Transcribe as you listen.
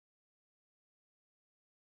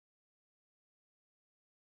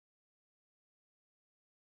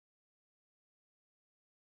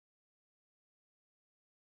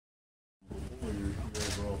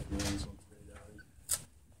overall feelings on today,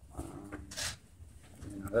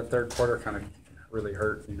 that third quarter kind of really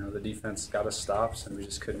hurt. The defense got us stops, and we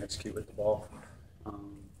just couldn't execute with the ball.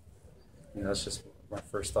 That's just my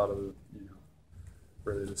first thought of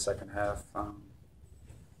really the second half.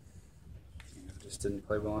 Just didn't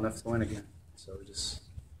play well enough to win again. So we just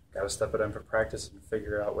got to step it up for practice and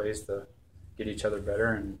figure out ways to get each other better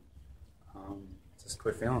and just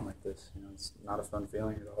quit feeling like this. It's not a fun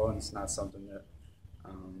feeling at all, and it's not something that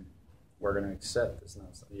we're going to accept. It's not,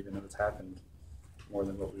 even though it's happened more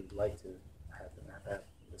than what we would like to have happened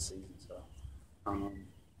this season. So,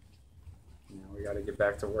 we got to get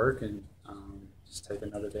back to work and just take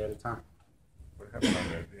another day at a time. What happened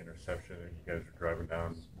on the interception? You guys were driving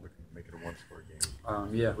down, looking to make it a one-score game.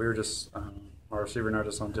 Yeah, we were just our receiver and I are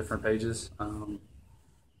just on different pages.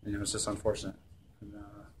 It's just unfortunate.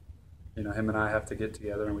 And, him and I have to get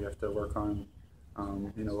together and we have to work on,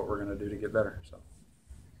 what we're going to do to get better. So.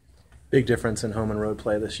 Big difference in home and road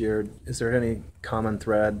play this year. Is there any common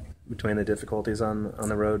thread between the difficulties on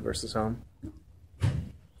the road versus home?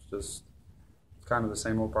 It's just kind of the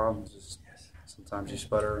same old problems. Just sometimes you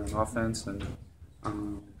sputter on offense, and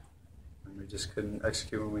we just couldn't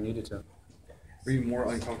execute when we needed to. Were you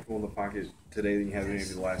more uncomfortable in the pocket today than you have maybe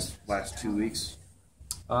the last 2 weeks?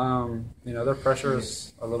 Their pressure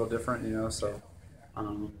is a little different, so,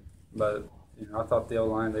 but, I thought the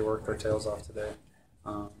O-line, they worked their tails off today.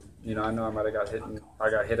 I know I might have got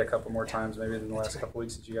hit a couple more times maybe than the last couple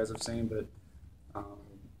weeks that you guys have seen, but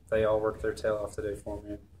they all worked their tail off today for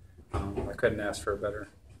me. I couldn't ask for a better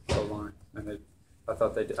O-line, and I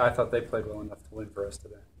thought they played well enough to win for us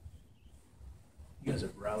today. You guys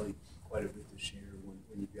have rallied quite a bit this year when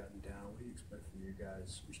you've gotten down. What do you expect from your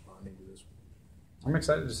guys responding to this one? I'm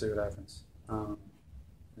excited to see what happens.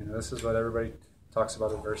 This is what everybody talks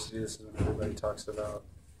about, adversity. This is when everybody talks about,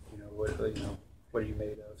 what are you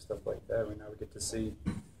made of, stuff like that. Now we get to see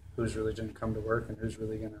who's really going to come to work and who's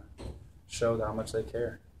really going to show how much they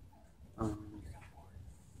care.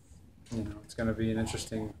 It's going to be an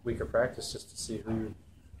interesting week of practice just to see who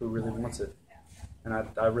really wants it. And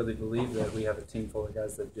I really believe that we have a team full of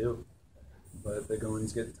guys that do. But the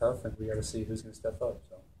going's getting tough, and we got to see who's going to step up.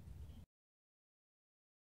 So.